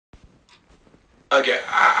Okay,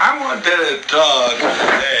 I wanted to talk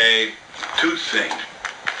today two things.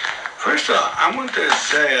 First of all, I wanted to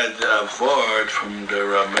say a word from the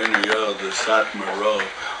Rabbeinu Yod, the Satmar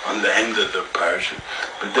on the end of the parsha,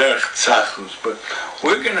 but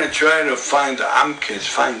we're going to try to find amkes,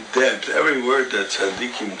 find depth. Every word that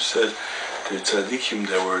tzaddikim says, the tzaddikim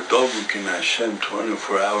that were dovuk in Hashem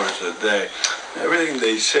 24 hours a day, everything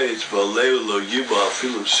they say is v'aleu lo yiba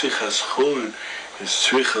afilu sichas chulin is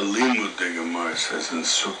tzricha limud, the Gemara says in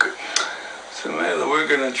Sukkah. So we're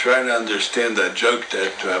going to try to understand that joke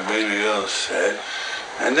that Rabbeinu Yod said,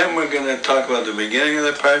 and then we're going to talk about the beginning of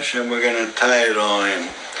the parsha, and we're going to tie it all in,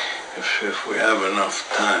 if we have enough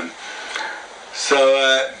time. So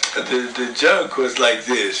the joke was like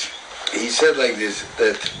this. He said like this,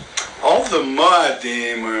 that all the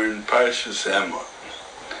Moadim are in Parshas Emor.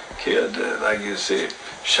 Like you see,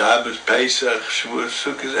 Shabbos, Pesach, Shavuos,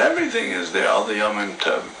 Sukkot, everything is there, all the Yomim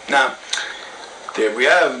Tov. Now, there we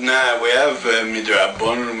have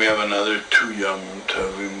Midrabanan, we have another two Yomim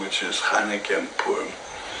Tovim, which is Chanukah and Purim.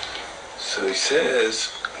 So he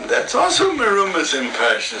says, that's also Merumas in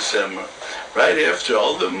Parshas Emor. Right after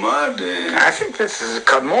all the Moadim. I think this is a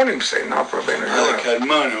Kadmonim say, not Rabbeinu Yod.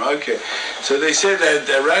 Kadmonim, okay. So they say that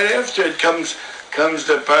right after it comes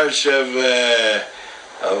the parsha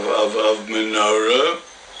of Menorah.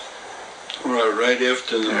 Right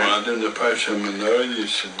after the Moadim, the parsha of Menorah, you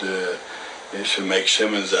should make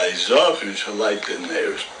Shemen Zayzoch, and you should light the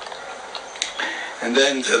nails. And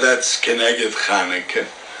then so that's Keneged Chanukah,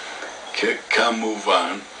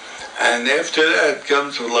 Kamuvan. And after that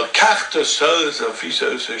comes Lakachta Sodas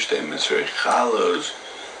Afisos Hashem Mitzrei Chalos.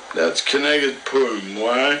 That's Keneged Purim.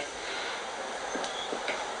 Why?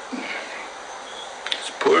 It's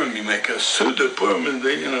Purim. You make a Suda Purim, and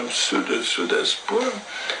then Suda's Purim.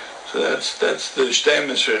 So that's the Shtei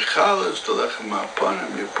Mitzrei Chalos, the Lechem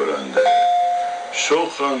HaPanim. You put on the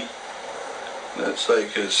Shulchan. That's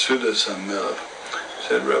like a Suda Samelach.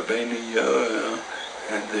 Said Rabbeinu Yod.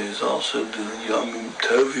 And there's also the Yomim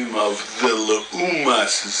Tovim of the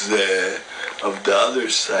Leumas of the other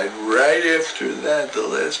side. Right after that, the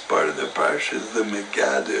last part of the parsha is the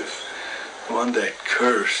Megadif, the one that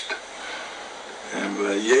cursed. And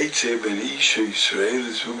Vayetze ben Isha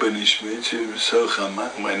Yisraelis uben Ishmitzi v'socha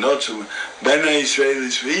ma'notzu ben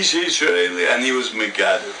Yisraelis v'Isha Yisraeli, and he was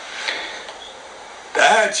Megadif.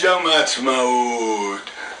 That's Yom Ha'atzmaut,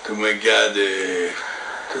 the Megadif.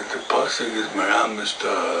 The pasuk is Meramis to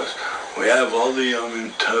us. We have all the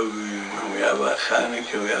Yomim Tovim, and we have a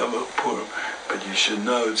Chanukah, we have a Purim, but you should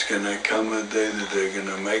know it's going to come a day that they're going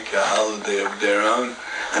to make a holiday of their own,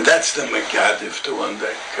 and that's the Megadif, the one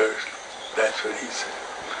that cursed. That's what he said.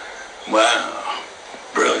 Wow,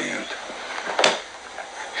 brilliant.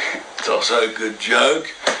 It's also a good joke,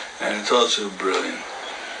 and it's also brilliant.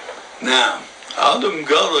 Now, Adam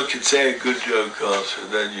Gadol could say a good joke also,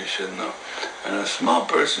 that you should know. And a small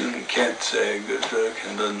person can't say a good joke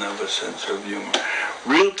and doesn't have a sense of humor.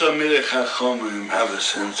 Real Talmidei Chachomim have a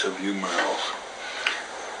sense of humor also.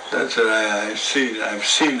 That's what I've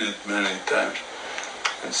seen it many times.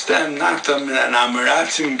 And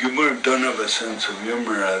Amaratzim Gemur don't have a sense of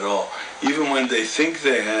humor at all. Even when they think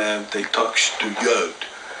they have, they talk shtuyot.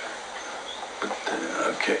 But,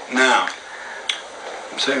 okay, now,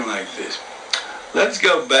 I'm saying like this. Let's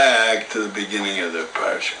go back to the beginning of the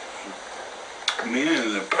parsha. The beginning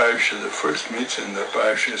of the parsha, the first mitzvah in the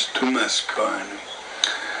parsha is Tumas Kohanim.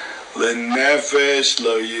 Lenefesh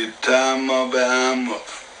lo yitama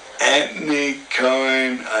be'amov. Any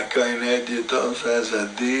Kohen, a Kohen Hedyot also has a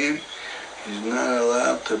din, he's not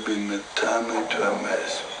allowed to be metame to a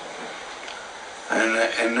mess.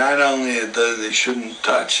 And not only does he shouldn't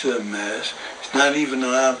touch the mess, he's not even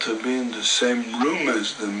allowed to be in the same room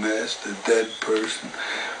as the mess, the dead person,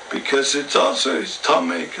 because it's also his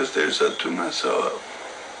tummy, because there's a tumas oil.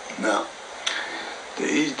 Now,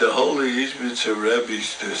 the holy Ishbitzer Rebbe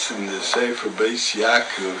in the Sefer Beis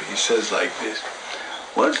Yaakov, he says like this: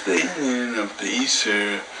 what's the union of the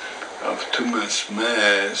Easter of tumas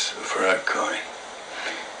mess for a Kohen?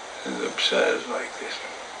 The pshat is like this.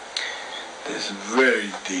 It's very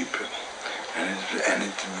deep, and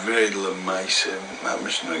it's very lemaisa,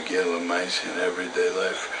 mamash nogea lemaisa in everyday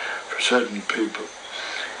life for certain people.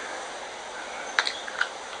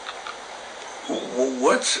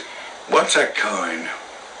 What's a Kohen? A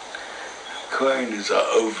Kohen is a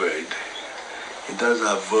oved. He does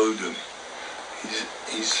avodim.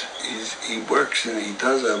 He works and he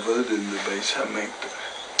does avodah in the Beis Hamikdash.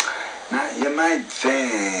 Now you might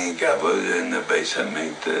think avodah in the Beis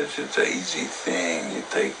Hamikdash, it's an easy thing. You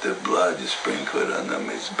take the blood, you sprinkle it on the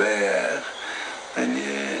mizbeach, and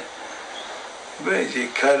you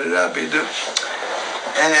cut it up. You do.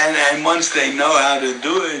 And once they know how to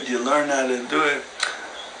do it, you learn how to do it.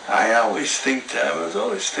 I was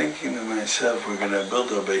always thinking to myself, we're going to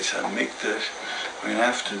build a Beis HaMikdash. We're going to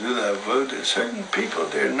have to do that avodah. Certain people,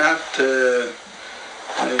 they're not,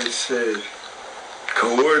 how do you say,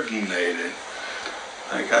 coordinated.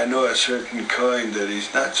 Like I know a certain Kohen that he's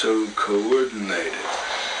not so coordinated.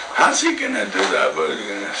 How's he going to do that avodah? He's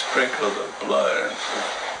going to sprinkle the blood.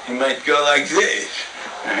 He might go like this.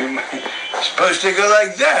 He's supposed to go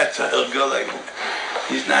like that, so he'll go like that.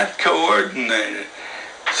 He's not coordinated.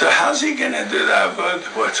 So how's he going to do that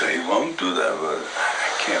avodah? What, so he won't do that avodah? I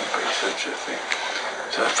can't be such a thing.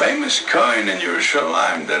 So a famous Kohen in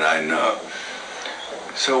Yerushalayim that I know.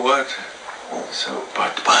 So what? So,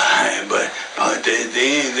 but the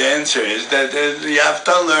answer is that you have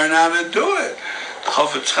to learn how to do it.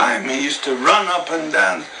 Chofetz Chaim, he used to run up and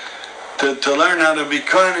down to learn how to be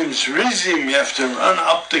Kohanim Zrizim. You have to run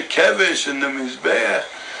up the Kevish and the Mizbeach.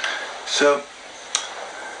 So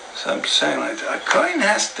I'm saying like that. A Kohen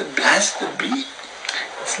has to be.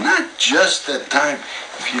 It's not just that time.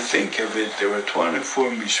 If you think of it, there were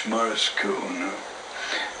 24 Mishmaras Kahuna.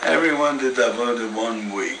 Everyone did avodah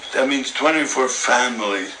 1 week. That means 24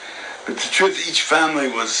 families. But the truth, each family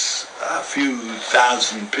was a few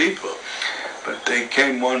thousand people. But they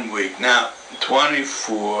came 1 week. Now,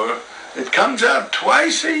 24, it comes out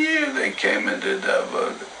twice a year they came and did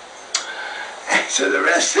avodah. And so the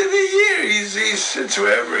rest of the year, he sits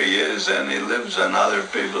wherever he is and he lives on other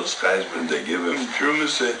people's cheshbon. They give him Truma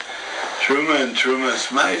and Truma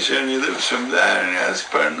Smaisha, and he lives from there and he has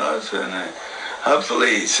parnos, and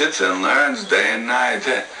hopefully he sits and learns day and night.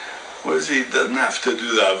 He doesn't have to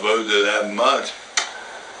do the avodah that much.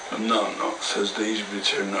 No, says the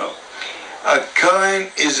Ishbitzer, no. A Kohen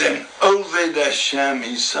is an Oved Hashem.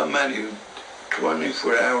 He's somebody who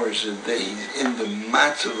 24 hours a day, he's in the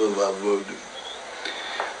matzav of avodah.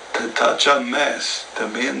 To touch a mess, to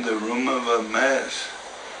be in the room of a mess,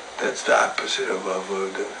 that's the opposite of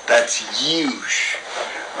avodah. That's yush.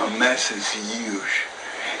 A mess is yush.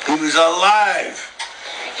 He was alive.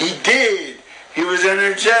 He did. He was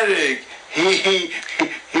energetic. He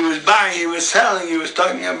was buying. He was selling. He was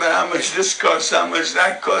talking about how much this costs, how much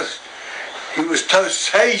that costs. He was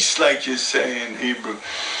tosais, like you say in Hebrew.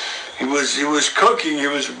 He was cooking. He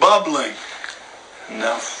was bubbling.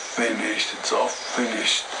 Now finished. It's all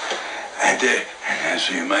finished. And as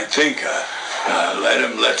you might think,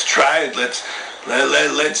 let's try it. Let's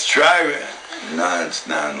try it. No, it's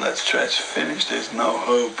not. Let's try. It's finished. There's no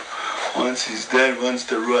hope. Once he's dead, once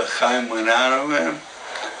the Ruach Chaim went out of him,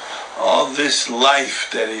 all this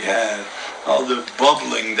life that he had, all the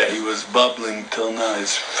bubbling that he was bubbling till now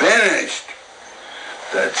is finished.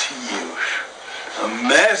 That's yush. A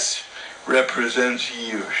mess represents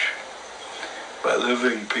yush. By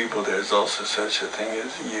living people, there's also such a thing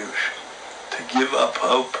as yush. To give up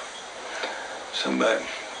hope. Somebody,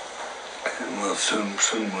 and we'll soon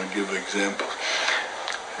we'll give examples.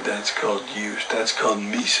 That's called yush. That's called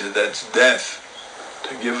misa. That's death.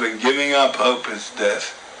 Giving up hope is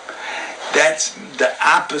death. That's the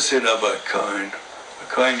opposite of a kohen. A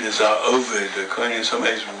kohen is our ovid. A kohen is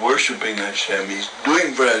somebody who's worshiping Hashem. He's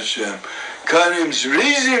doing for Hashem. Kohenim's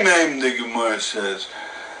rizimim, the Gemara says.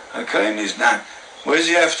 A kohen is not. Where does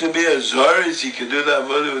he have to be a Zoris? He can do that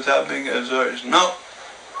avodah without being a Zoris. No.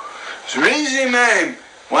 It's rizimim.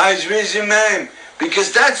 Why is rizimim?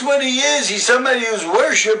 Because that's what he is. He's somebody who's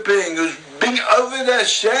worshiping, who's being Ovid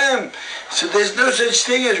Hashem. So there's no such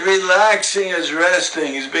thing as relaxing, as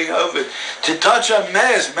resting. He's being Ovid. To touch a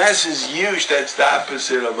mess is yush. That's the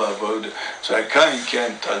opposite of avodah. So a kohen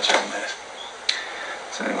can't touch a mess.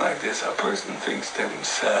 Something like this, a person thinks to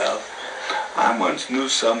himself, I once knew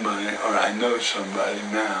somebody, or I know somebody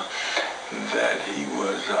now, that he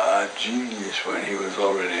was a genius when he was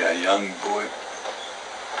already a young boy.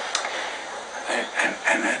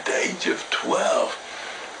 And at the age of 12,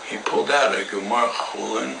 he pulled out a Gemara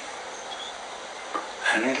Chulin,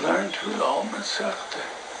 and he learned through the whole Masechta.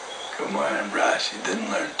 Gemara and Rashi. He didn't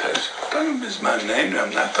learn Tosfos. I'm talking Bismanenu.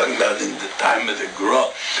 I'm not talking about in the time of the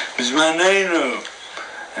Gra. Bismanenu.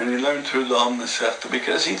 And he learned through the whole Masechta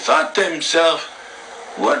because he thought to himself,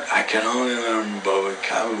 what? I can only learn Bava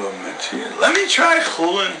Kava Metzia. Let me try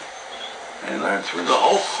Chulin. And he learned through the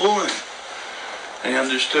whole Chulin. And he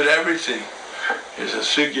understood everything. There's a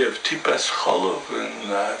sugya of Tipas Cholov,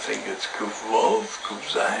 and I think it's Kuvov,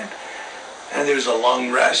 Kuvzayin. And there's a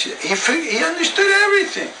long Rashi. He understood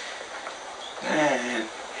everything. And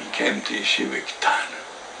he came to Yeshiva Ketana.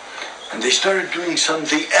 And they started doing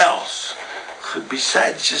something else.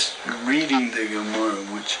 Besides just reading the Gemara,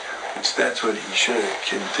 which that's what he should have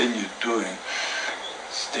continued doing.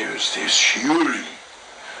 There's shiurim.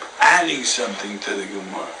 adding something to the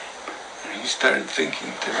Gemara. And he started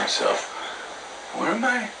thinking to himself,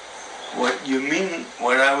 what you mean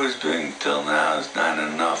what I was doing till now is not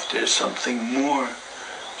enough. There's something more.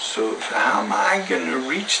 So how am I going to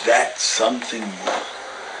reach that something more?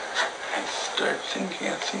 And started thinking,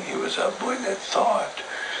 I think he was a boy that thought.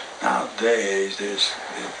 Nowadays, it's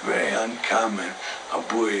very uncommon,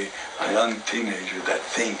 a young teenager that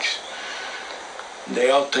thinks. They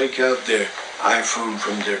all take out their iPhone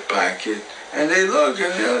from their pocket, and they look,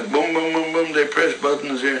 and boom, boom, boom, boom, they press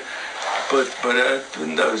buttons here. But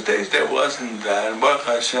in those days, there wasn't that. And Baruch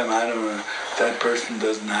Hashem, I don't know, that person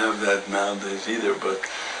doesn't have that nowadays either, but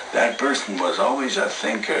that person was always a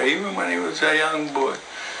thinker, even when he was a young boy.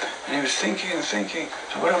 And he was thinking and thinking,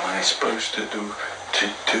 so what am I supposed to do to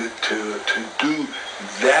do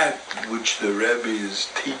that which the Rebbe is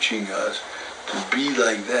teaching us, to be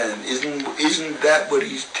like that? Isn't that what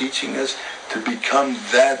he's teaching us? To become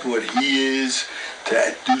that what he is,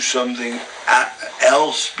 to do something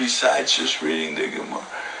else besides just reading the Gemara.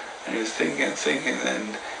 And he was thinking, and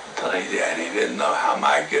he didn't know, how am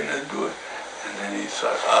I going to do it? And then he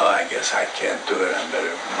thought, I guess I can't do it.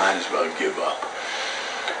 Might as well give up.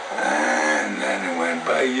 And then it went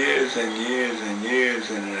by years and years and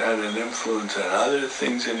years, and it had an influence on other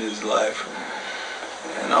things in his life.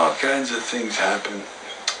 And all kinds of things happened.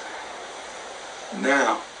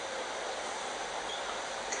 Now,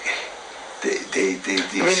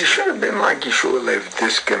 it should have been like Yeshua Lev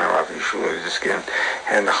Diskin or Rav Yeshua Diskin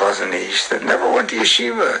and the Chazon Ish that never went to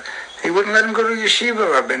yeshiva. He wouldn't let him go to yeshiva,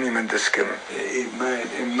 Rabbeinu Diskin. It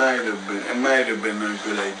might have been a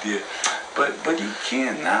good idea. But you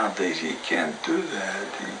can't, nowadays you can't do that.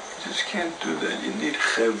 You just can't do that. You need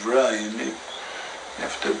chevra, you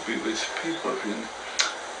have to be with people.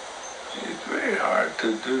 It's very hard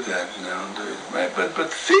to do that nowadays. Right? But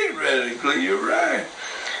theoretically, you're right.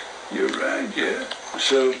 You're right, yeah.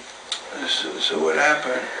 So what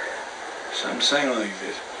happened? So I'm saying like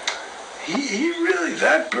this.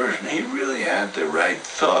 That person, he really had the right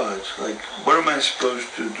thoughts. Like, what am I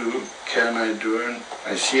supposed to do? Can I do it?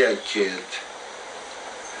 I see I can't.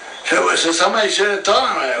 So somebody should have told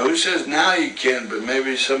him, who says now you can, but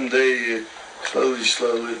maybe someday,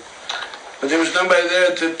 slowly. But there was nobody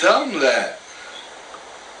there to tell him that.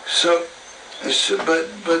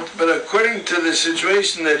 But according to the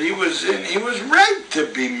situation that he was in, he was right to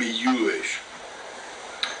be miyuish,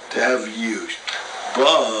 to have use.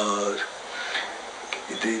 But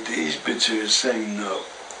these bits are saying no.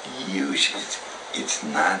 It's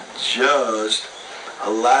not just a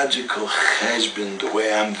logical cheshbon the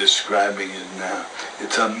way I'm describing it now.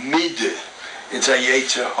 It's a midah. It's a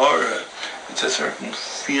yetzer hara. It's a certain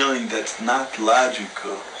feeling that's not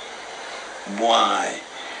logical. Why?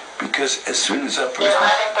 Because as soon as a person...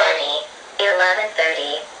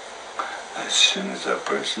 11:30. As soon as a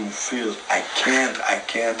person feels, I can't,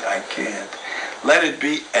 let it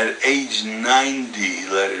be at age 90,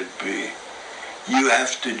 let it be. You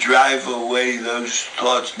have to drive away those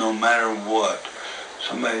thoughts no matter what.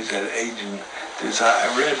 Somebody's at age,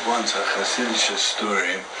 I read once a Hasidic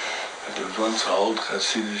story, that there was once an old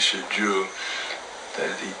Hasidic Jew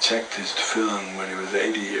that he checked his tefillin when he was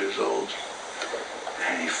 80 years old,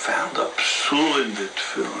 and he found a psul in the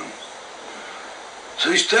tefillin. So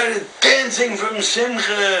he started dancing from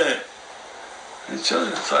simcha. And the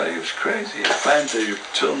children thought he was crazy. You find that your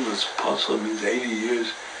children was puzzle means 80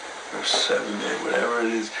 years or 70, whatever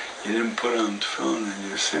it is, you didn't put on tefillin and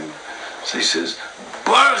you're simcha. So he says,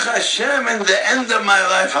 Baruch Hashem, in the end of my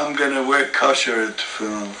life, I'm going to wear kosher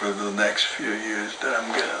tefillin for the next few years that I'm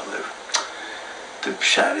going to live. The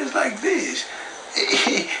pshat is like this.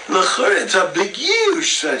 It's a big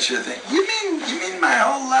use, such a thing. You mean my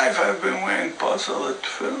whole life I've been wearing puzzle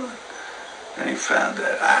tefillin? And he found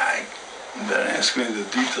that. Don't ask me the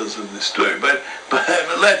details of the story, but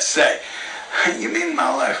let's say, you mean my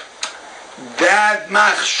life? That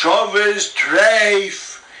machshava is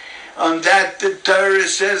treif. On that the Torah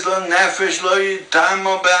says, Lo nefesh lo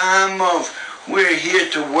yitamo b'amov. We're here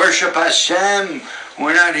to worship Hashem.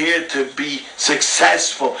 We're not here to be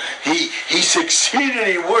successful. He succeeded.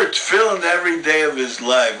 He worked tefillin every day of his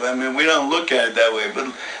life. I mean, we don't look at it that way,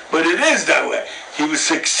 but it is that way. He was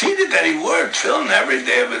succeeded that he worked tefillin every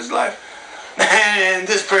day of his life. And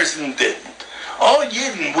this person didn't. All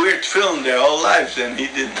Yidden wear tefillin their whole lives, and he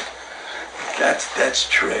didn't. That's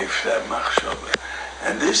treif, that machshava.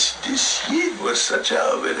 And this Yid was such a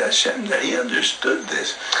Oved Hashem that he understood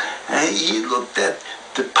this. And he looked at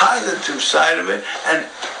the positive side of it, and